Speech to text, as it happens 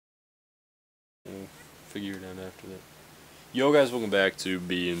figure it out after that. Yo guys, welcome back to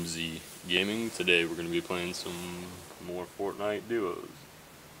BMZ Gaming. Today we're going to be playing some more Fortnite duos.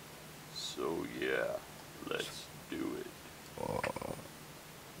 So yeah, let's do it. Oh,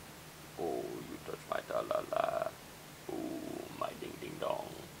 you touched my ta-la-la. Oh, my ding-ding-dong.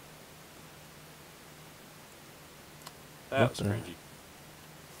 That was cringy.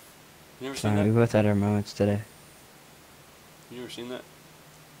 You ever seen that? We both had our moments today. You ever seen that?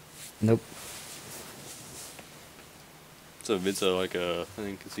 Nope. It's like a, I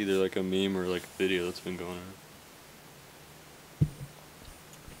think it's either like a meme or like a video that's been going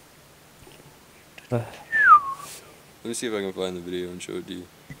on. Let me see if I can find the video and show it to you.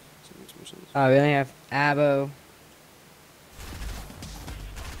 So it makes more sense. Oh, we only have Abo.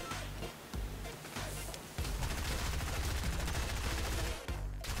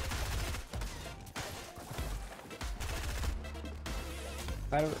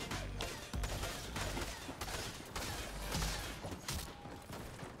 By the way,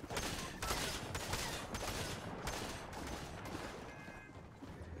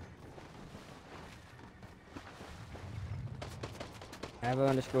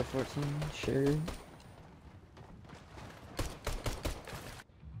 Abo_14, sure.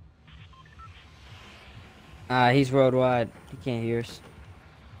 He's worldwide. He can't hear us.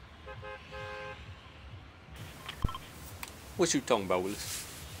 What you talking about, Willis?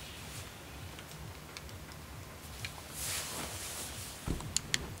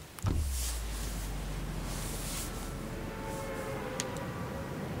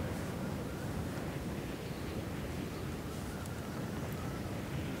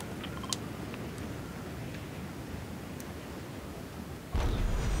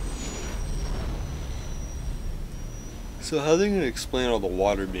 So how are they gonna explain all the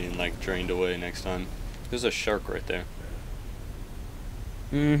water being like drained away next time? There's a shark right there.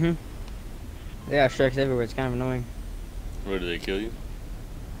 Mm-hmm. They got sharks everywhere. It's kind of annoying. What, did they kill you?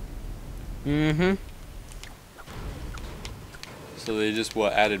 Mm-hmm. So they just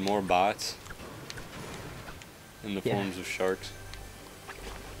added more bots in the forms of sharks,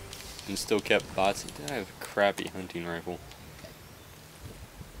 and still kept bots. I have a crappy hunting rifle.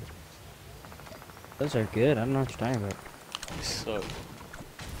 Those are good. I don't know what you're talking about. They suck.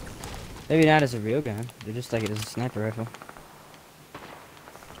 Maybe not as a real gun. They're just like it as a sniper rifle.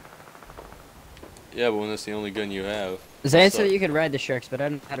 Yeah, but when that's the only gun you have. Zane said that you could ride the sharks, but I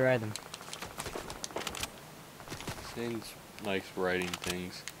don't know how to ride them. Zane likes writing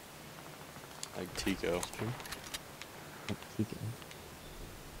things. Like Tico. That's true. Like Tico.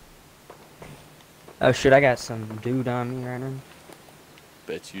 Oh shit, I got some dude on me right now.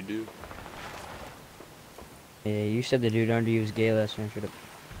 Bet you do. Yeah, you said the dude under you was gay last time. Shut up.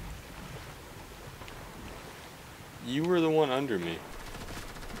 You were the one under me.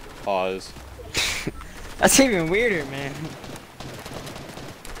 Pause. That's even weirder, man.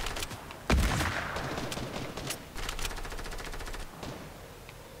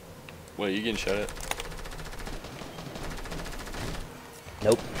 Wait, you getting shot at?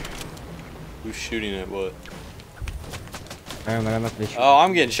 Nope. Who's shooting at what? Alright, but I'm up to shoot. Oh,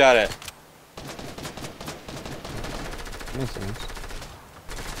 I'm getting shot at. Makes sense.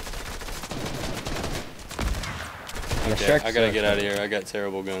 Okay, I gotta get out of here. I got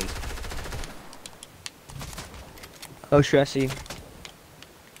terrible guns. Oh, sure, I see you.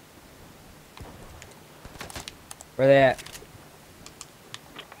 Where they at?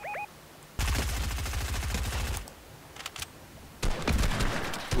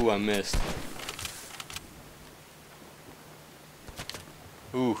 Ooh, I missed.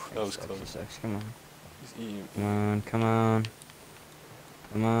 Ooh, that was close. Sucks. Come on. You- Come on, come on.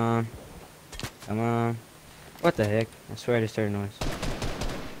 Come on. Come on. What the heck? I swear I just heard a noise.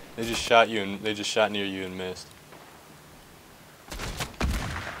 They just shot you and they just shot near you and missed.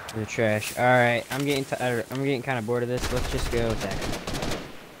 You're trash. Alright, I'm getting tired. I'm getting kind of bored of this. Let's just go attack.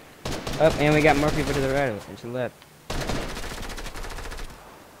 Oh, and we got more people to the right of it. To the left.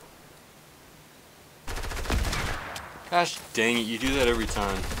 Gosh dang it, you do that every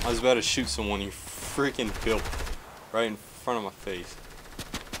time. I was about to shoot someone, you freaking built right in front of my face.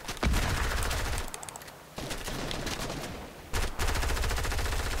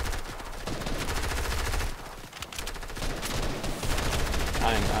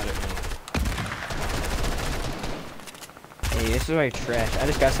 I am out of ammo. Hey, this is why you're trash. I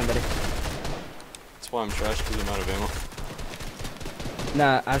just got somebody. That's why I'm trash, because I'm out of ammo.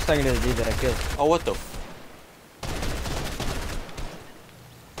 Nah, I was talking to the dude that I killed. Oh, what the f.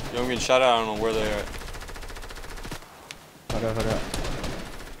 Yo, I'm getting shot at, I don't know where they're at. Hold up, hold up.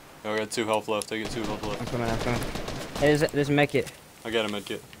 Yo, I got 2 health left, I get 2 health I'm left. coming, I'm coming. Hey, there's a med kit. I got a med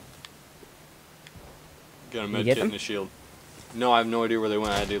kit. Got a You med get kit them? and a shield. No, I have no idea where they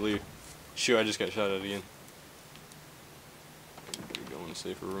went. I had to leave. Shoot, I just got shot at again. Go in a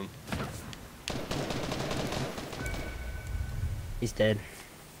safer room. He's dead.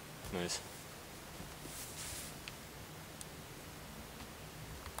 Nice.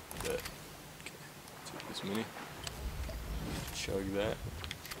 Bet. Okay. Take this mini. Chug that.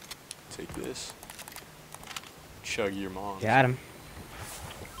 Take this. Chug your mom. Got him.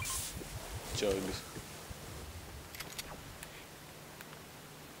 Jugs.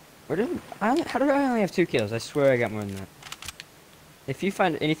 How do I only have 2 kills? I swear I got more than that. If you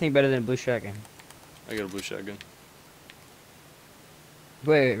find anything better than a blue shotgun. I got a blue shotgun.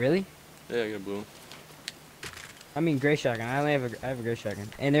 Wait, really? Yeah, I got a blue one. I mean gray shotgun. I have a gray shotgun.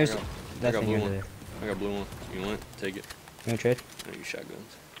 And there's I got nothing blue under one. there. I got blue one. You want it? Take it. You wanna trade? I got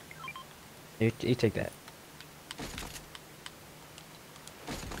shotguns. You take that.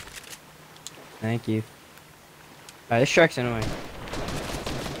 Thank you. Alright, this shark's annoying.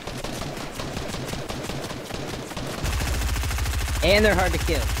 And they're hard to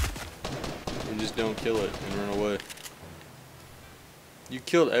kill. And just don't kill it and run away. You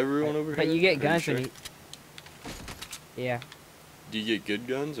killed everyone over here? But you get Are guns sure? when you... Yeah, Do you get good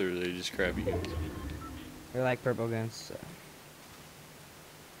guns or are they just crappy guns? they're like purple guns, so...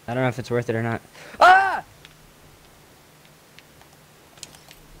 I don't know if it's worth it or not. Ah!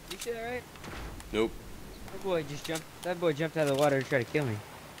 You see that right? Nope. That boy jumped out of the water to try to kill me.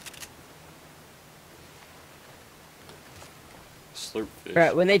 Slurp fish.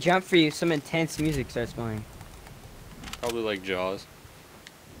 Alright, when they jump for you, some intense music starts playing. Probably like Jaws.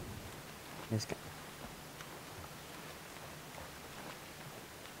 This guy.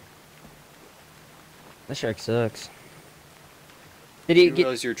 That shark sucks. Did he You get...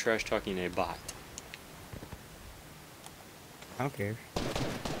 realize you're trash talking a bot. I don't care.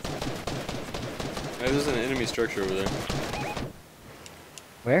 Hey, there's an enemy structure over there.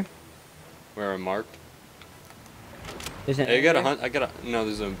 Where? Where I marked. There's an... Hey, no,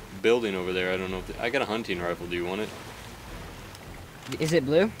 there's a building over there. I don't know if I got a hunting rifle. Do you want it? Is it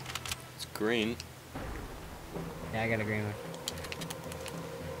blue? It's green. Yeah, I got a green one.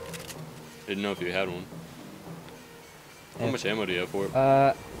 Didn't know if you had one. How Yeah. much ammo do you have for it?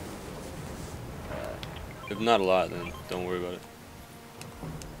 If not a lot, then don't worry about it.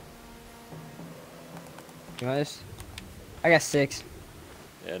 You want this? I got 6.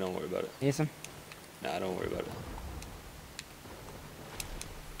 Yeah, don't worry about it. Need some? Nah, don't worry about it.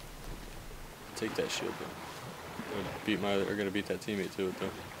 Take that shield though. We're gonna beat that teammate to it though.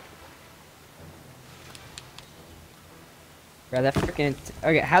 Grab that freaking...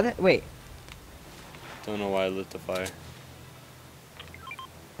 Okay, how the... Wait. Don't know why I lit the fire.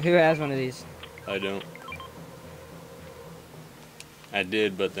 Who has one of these? I don't. I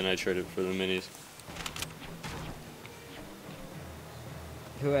did, but then I traded for the minis.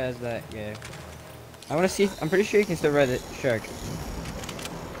 Who has that? Yeah. I want to see... I'm pretty sure you can still ride the shark.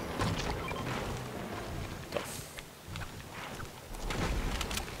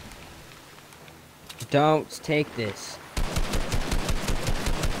 Don't take this.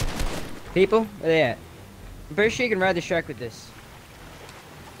 People? Where they at? I'm pretty sure you can ride the shark with this.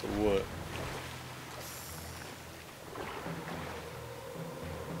 The what?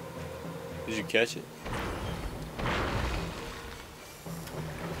 Did you catch it?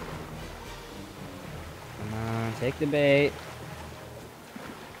 Come on, take the bait.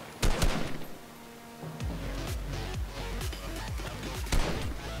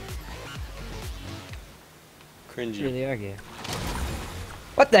 Cringy. Really are good.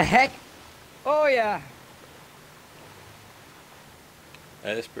 What the heck? Oh yeah.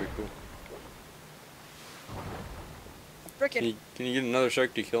 That is pretty cool. Frickin'. Can you get another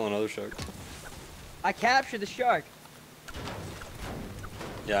shark to kill another shark? I captured the shark.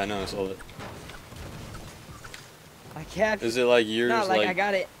 Yeah, I know, I saw that. I captured. Is it like yours? Not like I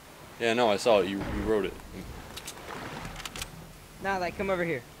got it. Yeah, no, I saw it. You wrote it. Nah, like come over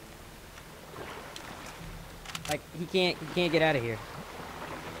here. Like he can't get out of here.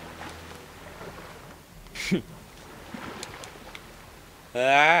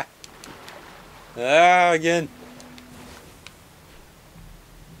 Ah! Ah, again.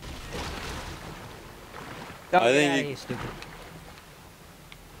 Don't I get think out you- of here, stupid.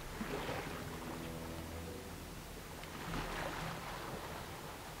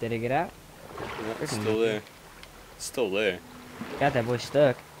 Did it get out? Yeah, it's still there. It's still there. Got that boy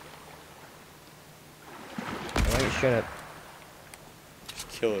stuck. Why don't you shut up? Just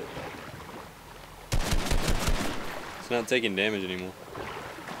kill it. It's not taking damage anymore.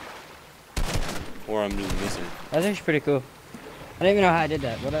 Or I'm just missing. That's actually pretty cool. I don't even know how I did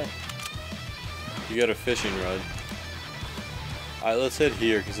that. You got a fishing rod. Alright, let's head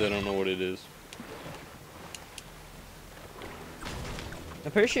here because I don't know what it is.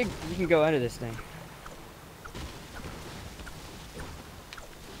 I'm pretty sure you can go under this thing.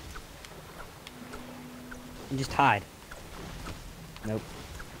 And just hide. Nope.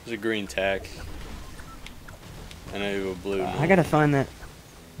 There's a green tack. And I have a blue. I gotta find that.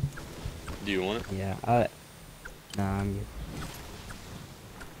 Do you want it? Yeah. Nah, I'm good.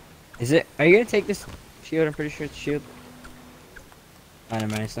 Is it? Are you gonna take this shield? I'm pretty sure it's shield. Oh,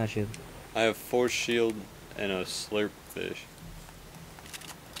 never mind. It's not shield. I have 4 shield and a slurp fish.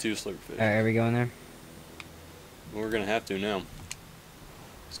 2 slurp fish. Alright, are we going there? We're gonna have to now.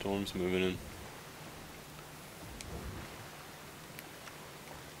 Storm's moving in.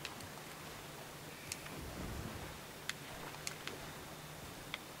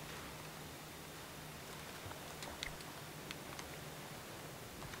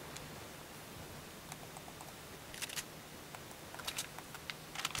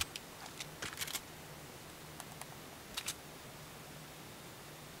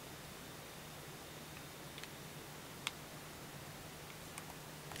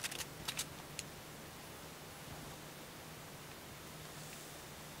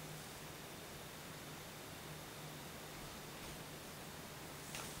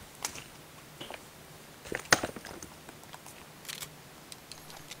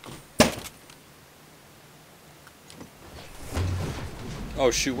 Oh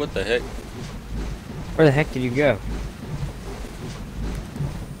shoot, what the heck? Where the heck did you go?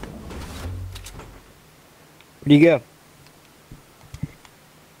 Where'd you go?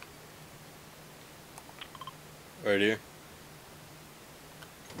 Right here.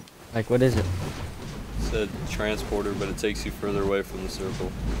 Like, what is it? It said transporter, but it takes you further away from the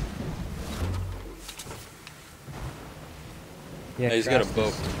circle. Yeah, Hey, he's got a cross bow.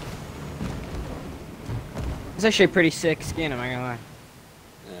 this. It's actually a pretty sick skin, am I gonna lie?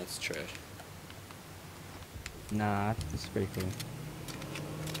 Yeah, it's trash. Nah, it's pretty cool.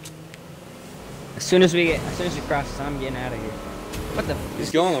 As soon as we cross this, I'm getting out of here. What the?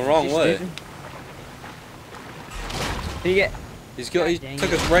 He's going the wrong way. Did you get? He dang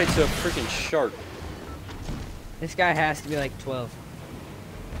took it. us right to a freaking shark. This guy has to be like 12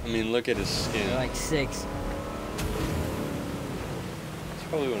 I mean, look at his skin. or like 6. It's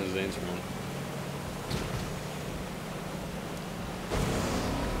probably one of his names wrong.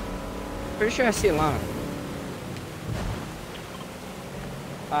 Pretty sure I see a llama.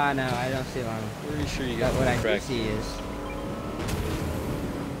 Ah, no, I don't see a llama. Pretty sure you But got what I do cracked. see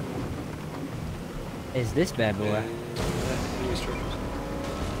is this bad boy. Enemy structures.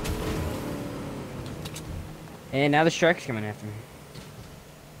 And now the shark's coming after me.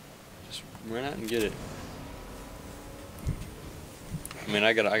 Just run out and get it. I mean,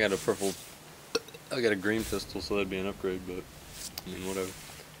 I got a purple. I got a green pistol, so that'd be an upgrade. But I mean, whatever.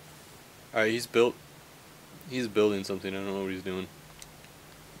 All right, he's building something. I don't know what he's doing.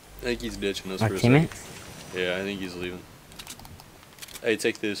 I think he's ditching us My for a teammate? second. Yeah, I think he's leaving. Hey,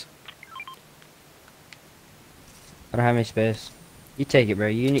 take this. I don't have any space. You take it, bro.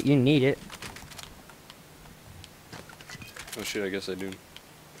 You need it. Oh shit, I guess I do.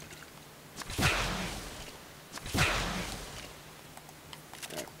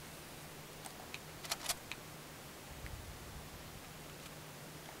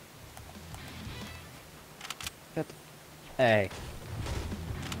 Alright. Hey.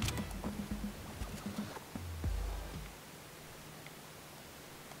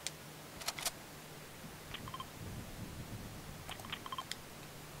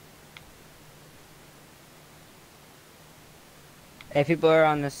 Hey, people are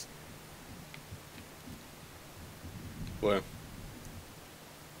on this. Where? What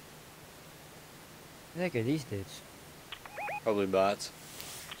the heck are these dudes? Probably bots.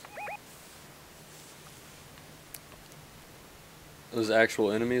 Those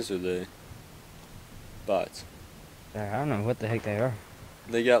actual enemies or they bots? I don't know what the heck they are.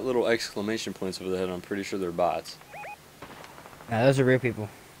 They got little exclamation points over their head. I'm pretty sure they're bots. Nah, those are real people.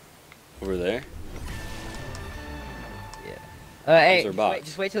 Over there? Hey, are bots.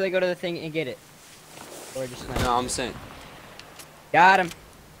 just wait till they go to the thing and get it. Or just like, No, I'm saying got him.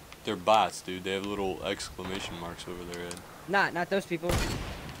 they're bots, dude. They have little exclamation marks over their head. Not those people.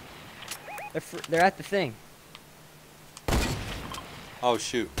 They're at the thing. Oh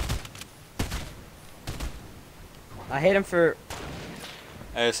shoot! I hit him for.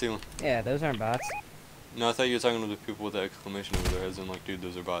 Hey, I see one. Yeah, those aren't bots. No, I thought you were talking to the people with the exclamation over their heads and like, dude,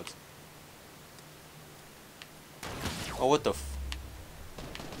 those are bots. Oh, what the f-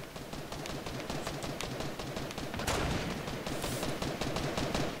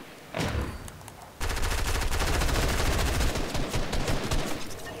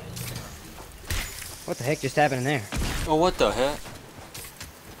 What the heck just happened in there? Oh, what the heck?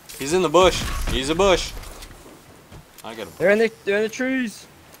 He's in the bush. He's a bush. I got a bush. They're in the trees.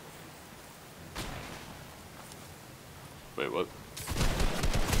 Wait, what?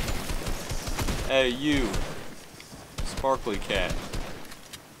 Hey, you. Sparkly cat.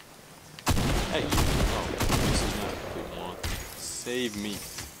 Hey, you. Oh, this is not a good one. Save me.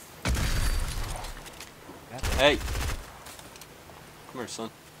 Hey. Come here, son.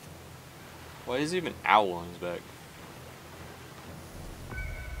 Why is he even owl on his back?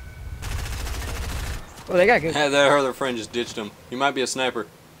 Oh, they got good. That other friend just ditched him. He might be a sniper.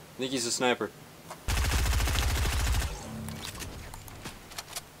 I think he's a sniper.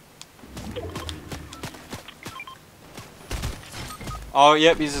 Oh,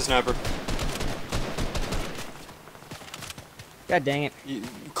 yep, he's a sniper. God dang it.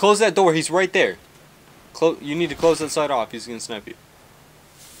 Close that door. He's right there. You need to close that side off. He's gonna snipe you.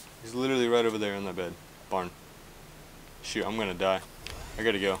 He's literally right over there in that bed. Barn. Shoot, I'm gonna die. I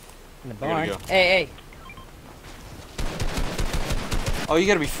gotta go. In the barn. Go. Hey, hey. Oh, you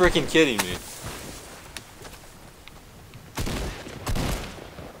gotta be freaking kidding me.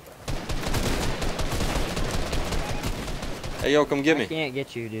 Hey, yo, come get me. I can't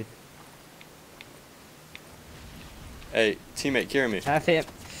get you, dude. Hey, teammate, carry me. Half hit.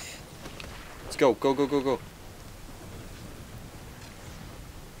 Let's go. Go, go, go, go.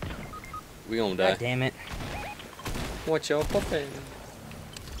 We gonna die. God damn it. Watch your puppy.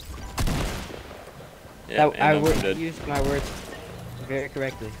 Yeah, I used my words very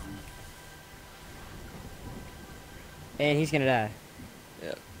correctly. And he's gonna die.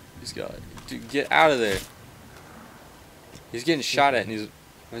 Yeah, he's got it. Dude, get out of there. He's getting shot at and he's...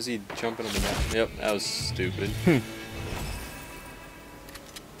 Why is he jumping up and down? Yep, that was stupid.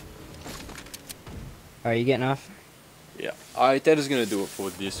 Are you getting off? Yeah. Alright, that is going to do it for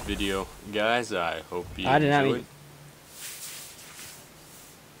this video. Guys, I hope you enjoyed.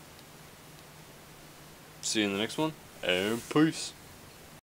 See you in the next one. And peace.